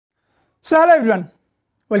So hello everyone,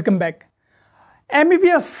 welcome back.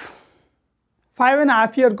 MBBS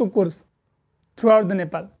 5.5 year को course throughout the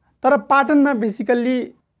Nepal. तर पाटनमा basically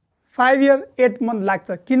 5 year 8 month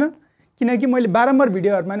लाग्छ किनकि मैले बारम्बार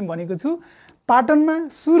भिडियोहरुमा पनि भनेको छु पाटनमा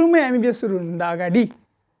सुरुमै MBBS सुरु हुँदा अगाडि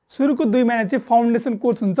सुरुको 2 महिना चाहिँ फाउन्डेसन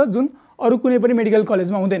कोर्स हुन्छ जुन अरु कुनै पनि मेडिकल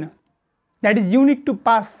कलेजमा हुँदैन. That is unique to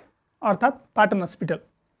pass अर्थात पाटन हस्पिटल.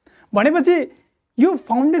 भनेपछि यो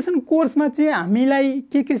फाउन्डेसन कोर्समा चाहिँ हामीलाई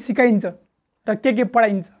के सिकाइन्छ र के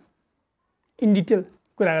पढाइन्छ इन डिटेल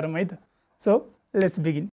कुरा गरौँ है त. So let's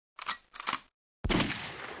begin.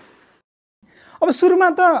 अब सुरुमा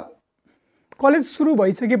त कलेज सुरु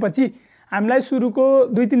भइसकेपछि हामीलाई सुरुको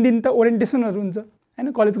 2-3 दिन त ओरिएन्टेसनहरु हुन्छ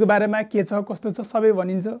हैन. कलेजको बारेमा के छ कस्तो छ सबै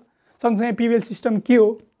भनिन्छ. सँगसँगै पीबीएल सिस्टम के हो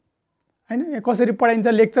हैन, कसरी पढाइन्छ,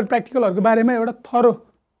 लेक्चर प्र्याक्टिकलहरुको बारेमा एउटा थरो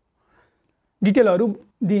डिटेलहरु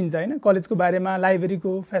दिइन्छ हैन. कलेजको बारेमा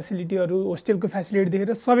लाइब्रेरीको फ्यासिलिटीहरु, होस्टेलको फ्यासिलिटी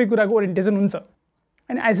देखेर सबै कुराको ओरिएन्टेसन हुन्छ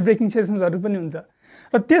हैन. आइस ब्रेकिङ सेसन्सहरु पनि हुन्छ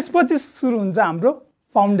र त्यसपछि सुरु हुन्छ हाम्रो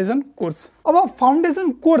फाउन्डेसन कोर्स. अब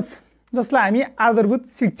फाउन्डेसन कोर्स जसलाई हामी आधारभूत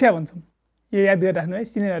शिक्षा भन्छौं, यो याद गरिराख्नु है,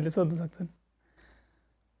 सिनियरहरुले सोध्न सक्छन्.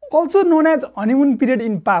 Also known as honeymoon period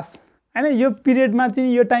in pass हैन. यो पिरियडमा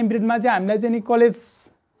चाहिँ यो टाइम पिरियडमा चाहिँ हामीलाई चाहिँ नि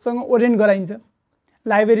कलेजसँग ओरिएन्ट गराइन्छ.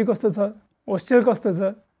 लाइब्रेरी कस्तो छ, होस्टेल कस्तो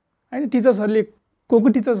छ हैन, टिचर्सहरुले को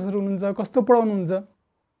टिचर्सहरु हुनुहुन्छ, कस्तो पढाउनुहुन्छ,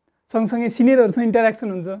 सँगसँगै सिनियरहरुसँग इन्टरेक्सन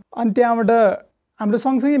हुन्छ. अनि त्यहाँबाट हाम्रो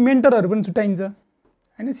सँगसँगै मेन्टरहरु पनि छुट्याइन्छ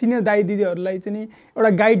हैन. सिनियर दाइ दिदीहरुलाई चाहिँ नि एउटा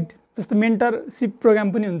गाइड जस्तो मेन्टरशिप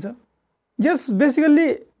प्रोग्राम पनि हुन्छ. जस बेसिकली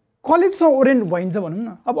कलेजसँग ओरिएन्ट भइन्छ भनौं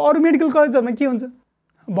न. अब अरु मेडिकल कलेजहरुमा के हुन्छ,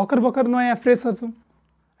 भर्खर नयाँ फ्रेसर छौं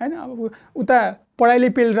हैन. अब उता पढाइले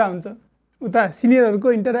पेलिरा हुन्छ, उता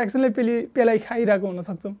सिनियरहरुको इन्टरेक्सनले पेलाइ खाइराको हुन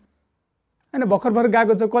सक्छौं हैन. भर्खर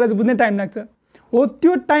गएको छ, कलेज बुझ्ने टाइम लाग्छ. हो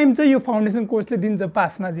त्यो टाइम चाहिँ यो फाउन्डेसन कोर्सले दिन्छ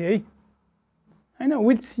पासमा चाहिँ है हैन.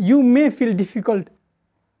 Which you may feel difficult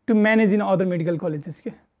to manage in other medical colleges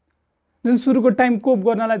के. जुन सुरुको टाइम कोप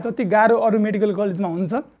गर्नलाई जति गाह्रो अरु मेडिकल कलेजमा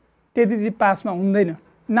हुन्छ त्यति चाहिँ पासमा हुँदैन.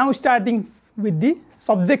 Now starting with the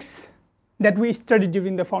subjects that we studied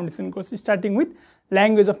during the foundation course, starting with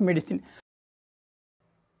language of medicine.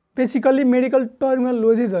 Basically medical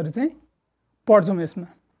terminologies हरु चाहिँ पढ्छौं यसमा.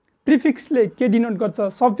 प्रिफिक्स ले के डिनोट गर्छ,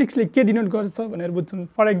 सफिक्स ले के डिनोट गर्छ भनेर बुझ्छौं.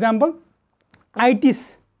 For example itis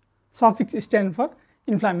suffix stand for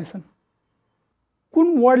inflammation.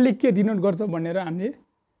 कुन वर्डले के डिनोट गर्छ भनेर हामीले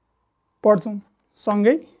पढ्छौं.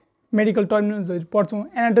 सँगै मेडिकल टर्मिनोलोजीहरु पढ्छौं.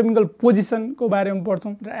 एनाटोमिकल पोजिसनको बारेमा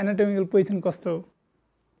पढ्छौं र एनाटोमिकल पोजिसन कस्तो हो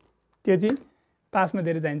त्यो चाहिँ पासमा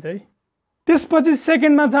धेरै चाहिन्छ है. त्यसपछि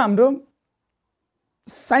सेकेन्डमा छ हाम्रो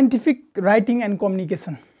scientific writing and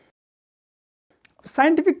communication.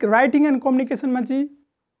 Scientific writing and कम्युनिकेसनमा चाहिँ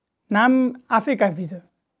नाम आफै काफी छ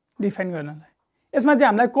डिफाइन गर्नलाई. यसमा चाहिँ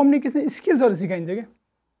हामीलाई कम्युनिकेसन स्किल्सहरु सिकाइन्छ के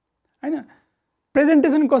हैन.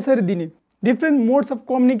 प्रेजेन्टेसन कसरी दिने, डिफ्रेन्ट मोड्स अफ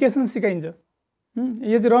कम्युनिकेसन सिकाइन्छ.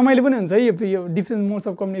 यो चाहिँ रमाइलो पनि हुन्छ है. यो डिफ्रेन्ट मोड्स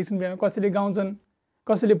अफ कम्युनिकेसन कसैले गाउँछन्,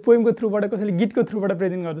 कसैले पोएमको थ्रुबाट, कसैले गीतको थ्रुबाट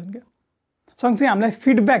प्रेजेन्ट गर्छन् के. सँगसँगै हामीलाई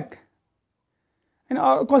फिडब्याक हैन,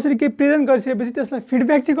 कसरी के प्रेजेन्ट गरिसकेपछि त्यसलाई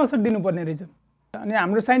फिडब्याक चाहिँ कसरी दिनुपर्ने रहेछ. अनि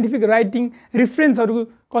हाम्रो साइन्टिफिक राइटिङ रेफरेन्सहरु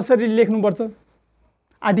कसरी लेख्नुपर्छ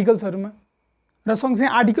आर्टिकल्सहरुमा, र सँगसँगै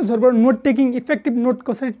आर्टिकल्सहरुबाट नोट टेकिङ, इफेक्टिभ नोट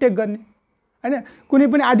कसरी टेक गर्ने हैन, कुनै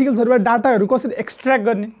पनि आर्टिकल्सहरुबाट डाटाहरु कसरी एक्सट्र्याक्ट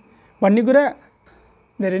गर्ने भन्ने कुरा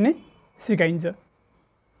धेरै नै सिकाइन्छ.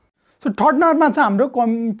 सो थर्ड नम्बरमा छ हाम्रो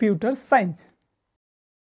कम्प्युटर साइन्स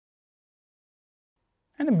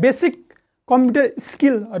हैन. बेसिक कम्प्युटर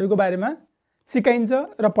स्किलहरुको बारेमा सिकाइन्छ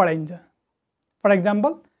र पढाइन्छ. फर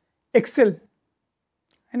एक्जाम्पल एक्सेल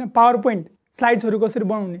हैन, पावर पोइन्ट स्लाइड्सहरु कसरी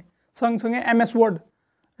बनाउने, सँगसँगै एमएस वर्ड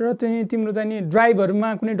र चाहिँ तिम्रो चाहिँ नि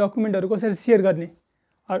ड्राइभहरुमा कुनै डकुमेन्टहरु कसरी शेयर गर्ने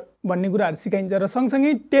भन्ने कुराहरु सिकाइन्छ. र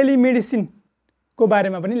सँगसँगै टेलिमेडिसिनको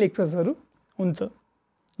बारेमा पनि लेक्चर्सहरु हुन्छ.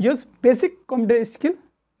 यो बेसिक कम्प्युटर स्किल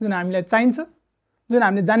जुन हामीलाई चाहिन्छ, जुन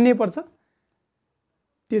हामीले जान्नै पर्छ,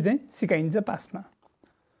 त्यो चाहिँ सिकाइन्छ पासमा.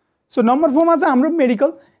 सो नम्बर 4 मा चाहिँ हाम्रो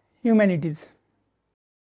मेडिकल ह्युम्यानिटिज.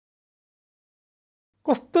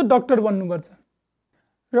 कस्तो डाक्टर बन्नुपर्छ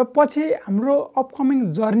र पछि हाम्रो अपकमिङ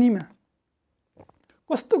जर्नीमा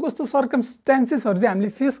कस्तो सर्कमस्टेन्सेसहरु चाहिँ हामीले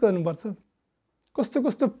फेस गर्नुपर्छ,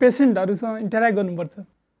 कस्तो पेशेन्टहरुसँग इन्टरेक्ट गर्नुपर्छ.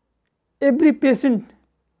 Every patient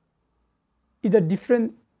is a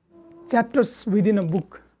different chapters within a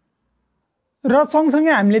book. र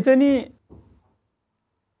सँगसँगै हामीले चाहिँ नि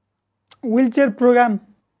व्हीलचेयर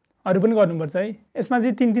प्रोग्रामहरु पनि गर्नुपर्छ है. यसमा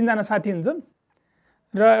चाहिँ 3 जना साथी हुन्छ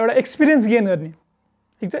र एउटा एक्सपिरियन्स गेन गर्ने.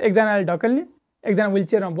 ठीक छ, एकजनाले ढकल्ने, एकजना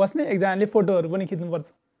व्हीलचेयरमा बस्ने, एकजनाले फोटोहरु पनि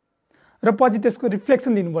खिच्नुपर्छ र पछि त्यसको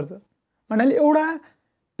रिफ्लेक्सन दिनुपर्छ. भन्नाले एउटा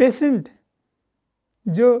पेशेन्ट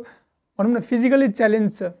जो भनौं न फिजिकली च्यालेन्ज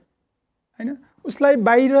छ हैन उसलाई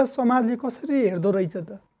बाहिर समाजले कसरी हेर्दो रहेछ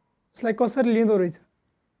त उसलाई कसरी लिँदो रहेछ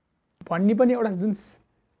भन्ने पनि एउटा जुन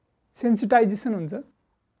सेन्सिटाइजेसन हुन्छ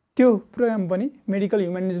त्यो प्रोग्राम पनि मेडिकल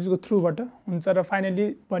ह्युम्यानिटिजको थ्रुबाट हुन्छ र फाइनली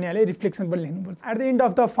भनिहाले रिफ्लेक्सन पनि लेख्नुपर्छ at the and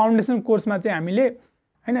of the foundation कोर्समा चाहिँ हामीले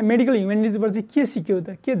हैन मेडिकल ह्युम्यानिटिजबाट चाहिँ के सिक्यौ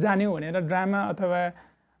त के जान्यौ भनेर ड्रामा अथवा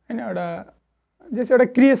हैन एउटा जस्तो एउटा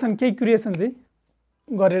केही क्रिएसन चाहिँ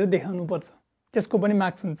गरेर देखाउनुपर्छ त्यसको पनि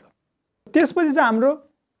मार्क्स हुन्छ त्यसपछि चाहिँ हाम्रो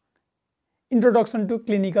इन्ट्रोडक्सन टु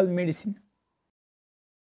क्लिनिकल मेडिसिन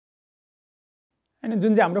हैन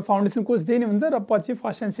जुन चाहिँ हाम्रो फाउन्डेसन कोर्स त्यही नै हुन्छ र पछि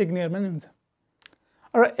फर्स्ट एन्ड सेकेन्ड इयरमा नै हुन्छ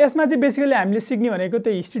र यसमा चाहिँ बेसिकली हामीले सिक्ने भनेको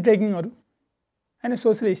त्यो हिस्ट्री टेकिङहरू हैन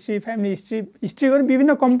सोशल हिस्ट्री फ्यामिली हिस्ट्रीको पनि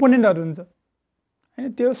विभिन्न कम्पोनेन्टहरू हुन्छ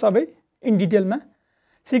हैन त्यो सबै इन डिटेलमा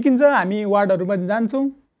सिकिन्छ हामी वार्डहरूमा जान्छौँ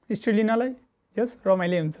हिस्ट्री लिनलाई यस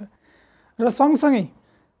रमाइलो हुन्छ र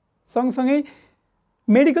सँगसँगै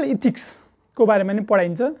मेडिकल इथिक्सको बारेमा नि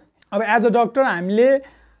पढाइन्छ अब एज अ डक्टर हामीले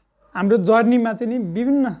हाम्रो जर्नीमा चाहिँ नि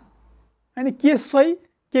विभिन्न हैन के सही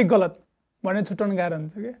के गलत भनेर छुट्याउन गाह्रो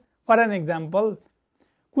हुन्छ क्या फर एन एक्जाम्पल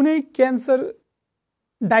कुनै क्यान्सर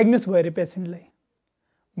डायग्नोस भयो अरे पेसेन्टलाई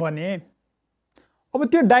भने अब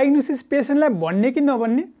त्यो डायग्नोसिस पेसेन्टलाई भन्ने कि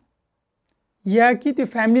नभन्ने या कि त्यो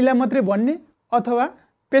फ्यामिलीलाई मात्रै भन्ने अथवा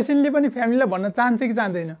पेसेन्टले पनि फ्यामिलीलाई भन्न चाहन्छ कि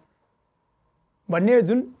चाहँदैन भन्ने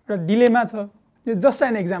जुन एउटा डिलेमा छ यो जस्ट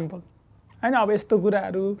एन एक्जाम्पल हैन अब यस्तो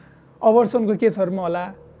कुराहरू अबर्सनको केसहरूमा होला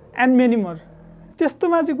एन्ड मेनी मोर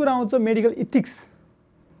त्यस्तोमा चाहिँ कुरा आउँछ मेडिकल इथिक्स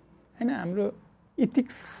हैन हाम्रो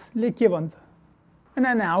इथिक्सले के भन्छ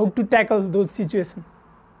हैन how to tackle those situation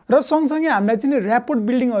र सँगसँगै हामीलाई चाहिँ ऱ्यापोर्ट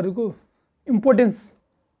बिल्डिङहरूको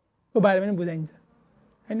इम्पोर्टेन्सको बारेमा पनि बुझाइन्छ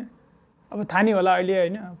हैन अब थाहा नि होला अहिले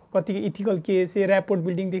हैन कतिको इथिकल केस ऱ्यापोर्ट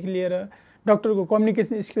बिल्डिङदेखि लिएर डक्टरको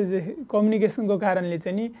कम्युनिकेसन स्किल्स कम्युनिकेसनको कारणले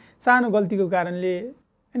चाहिँ नि सानो गल्तीको कारणले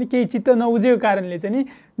अनि केही चित्त नबुझेको कारणले चाहिँ नि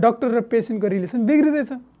डक्टर र पेसेन्टको रिलेसन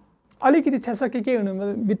बिग्रिँदैछ अलिकति छ्यासक्कै केही हुनु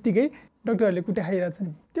बित्तिकै डक्टरहरूले कुटे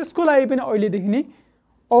खाइरहेछन् त्यसको लागि पनि अहिलेदेखि नै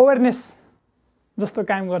अवेरनेस जस्तो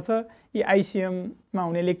काम गर्छ यी आइसिएममा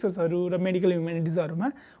हुने लेक्चर्सहरू र मेडिकल ह्युम्यानिटिजहरूमा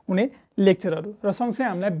हुने लेक्चरहरू र सँगसँगै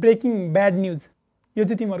हामीलाई ब्रेकिङ ब्याड न्युज यो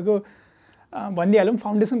चाहिँ तिमीहरूको भनिदिइहालौँ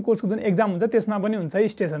फाउन्डेसन कोर्सको जुन एक्जाम हुन्छ त्यसमा पनि हुन्छ है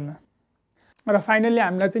स्टेसनमा र फाइनल्ली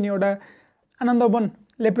हामीलाई चाहिँ एउटा आनन्दवन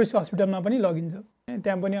लेप्रोसी हस्पिटलमा पनि लगिन्छ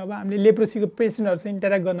त्यहाँ पनि अब हामीले लेप्रोसीको पेसेन्टहरूसँग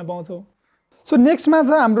इन्टरेक्ट गर्न पाउँछौँ सो नेक्स्टमा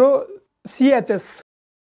छ हाम्रो सिएचएस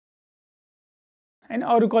हैन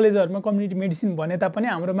अरू कलेजहरूमा कम्युनिटी मेडिसिन भने तापनि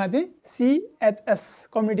हाम्रोमा चाहिँ सिएचएस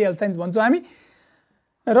कम्युनिटी हेल्थ साइन्स भन्छौँ हामी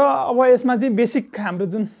र अब यसमा चाहिँ बेसिक हाम्रो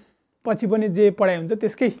जुन पछि पनि जे पढाइ हुन्छ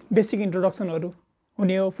त्यसकै बेसिक इन्ट्रोडक्सनहरू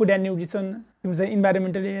हुने हो food and nutrition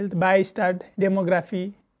environmental health बायोस्टाट demography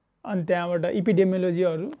अनि त्यहाँबाट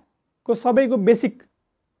इपिडेमियोलोजीहरूको सबैको बेसिक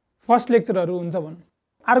फर्स्ट लेक्चरहरू हुन्छ भनौँ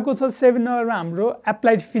अर्को छ 7 नम्बरमा हाम्रो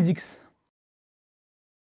एप्लाइड फिजिक्स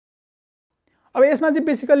अब यसमा चाहिँ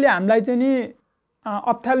बेसिकल्ली हामीलाई चाहिँ नि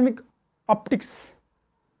अप्थ्याल्मिक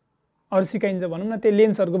अप्टिक्सहरू सिकाइन्छ भनौँ न त्यो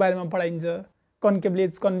लेन्सहरूको बारेमा पढाइन्छ concave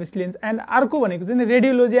lens convex lens and अर्को भनेको चाहिँ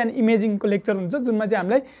रेडियोलोजी एन्ड इमेजिङको लेक्चर हुन्छ जुनमा चाहिँ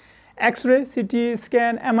हामीलाई एक्सरे सिटी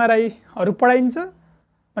स्क्यान एमआरआईहरू पढाइन्छ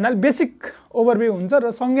भन्नाले बेसिक ओभरभ्यू हुन्छ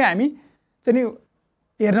र सँगै हामी चाहिँ नि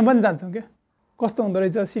हेर्न पनि जान्छौँ क्या कस्तो हुँदो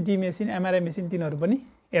रहेछ सिटी मेसिन एमआरआई मेसिन तिनीहरू पनि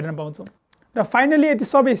हेर्न पाउँछौँ र फाइनली यति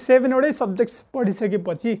सबै 7वटै सब्जेक्ट्स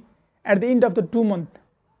पढिसकेपछि at the and of the 2 month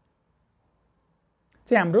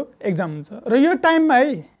चाहिँ हाम्रो एक्जाम हुन्छ र यो टाइममा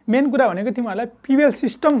है मेन कुरा भनेको तिमीहरूलाई पिबिएल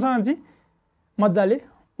सिस्टमसँग चाहिँ मजाले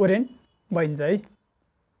ओरिएन्ट भइन्छ है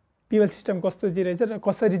पिबिएल सिस्टम कस्तो चाहिँ रहेछ र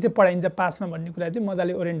कसरी चाहिँ पढाइन्छ पासमा भन्ने कुरा चाहिँ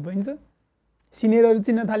मजाले ओरिएन्ट भइन्छ सिनियरहरू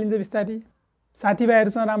चिन्न थालिन्छ बिस्तारै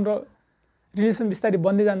साथीभाइहरूसँग राम्रो रिलेसन बिस्तारै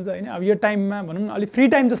बन्दै जान्छ हैन अब यो टाइममा भनौँ न अलिक फ्री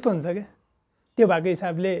टाइम जस्तो हुन्छ क्या त्यो भएको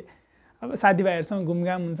हिसाबले अब साथीभाइहरूसँग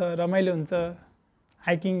घुमघाम हुन्छ रमाइलो हुन्छ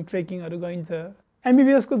हाइकिङ ट्रेकिङहरू गइन्छ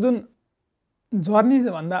एमबीबीएसको जुन जर्नी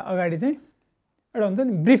भन्दा अगाडि चाहिँ एउटा हुन्छ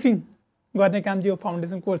नि ब्रिफिङ गर्ने काम त्यो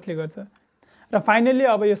फाउन्डेसन कोर्सले गर्छ र फाइनली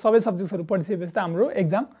अब यो सबै सब्जेक्ट्सहरू पढिसकेपछि त हाम्रो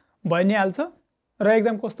एक्जाम भइ नै हाल्छ र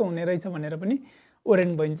एक्जाम कस्तो हुने रहेछ भनेर पनि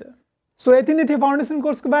ओरिएन्ट भइन्छ सो यति नै थियो फाउन्डेसन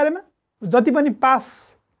कोर्सको बारेमा जति पनि पास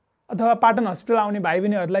अथवा पाटन हस्पिटल आउने भाइ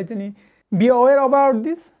बहिनीहरूलाई चाहिँ नि बी अवेर अबाउट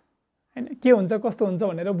दिस हैन के हुन्छ कस्तो हुन्छ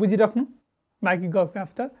भनेर बुझिराख्नु बाँकी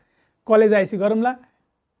गफ त कलेज आएपछि गरौँला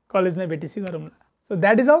कलेजमै भेटेपछि गरौँला so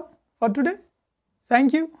that is all for today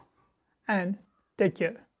thank you and take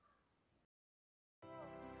care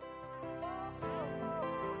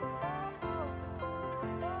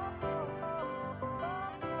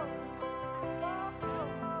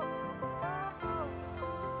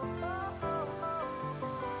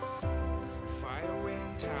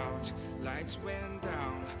Lights went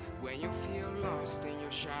down when you feel lost in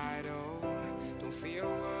your shadow. Don't feel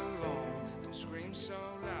alone. seems so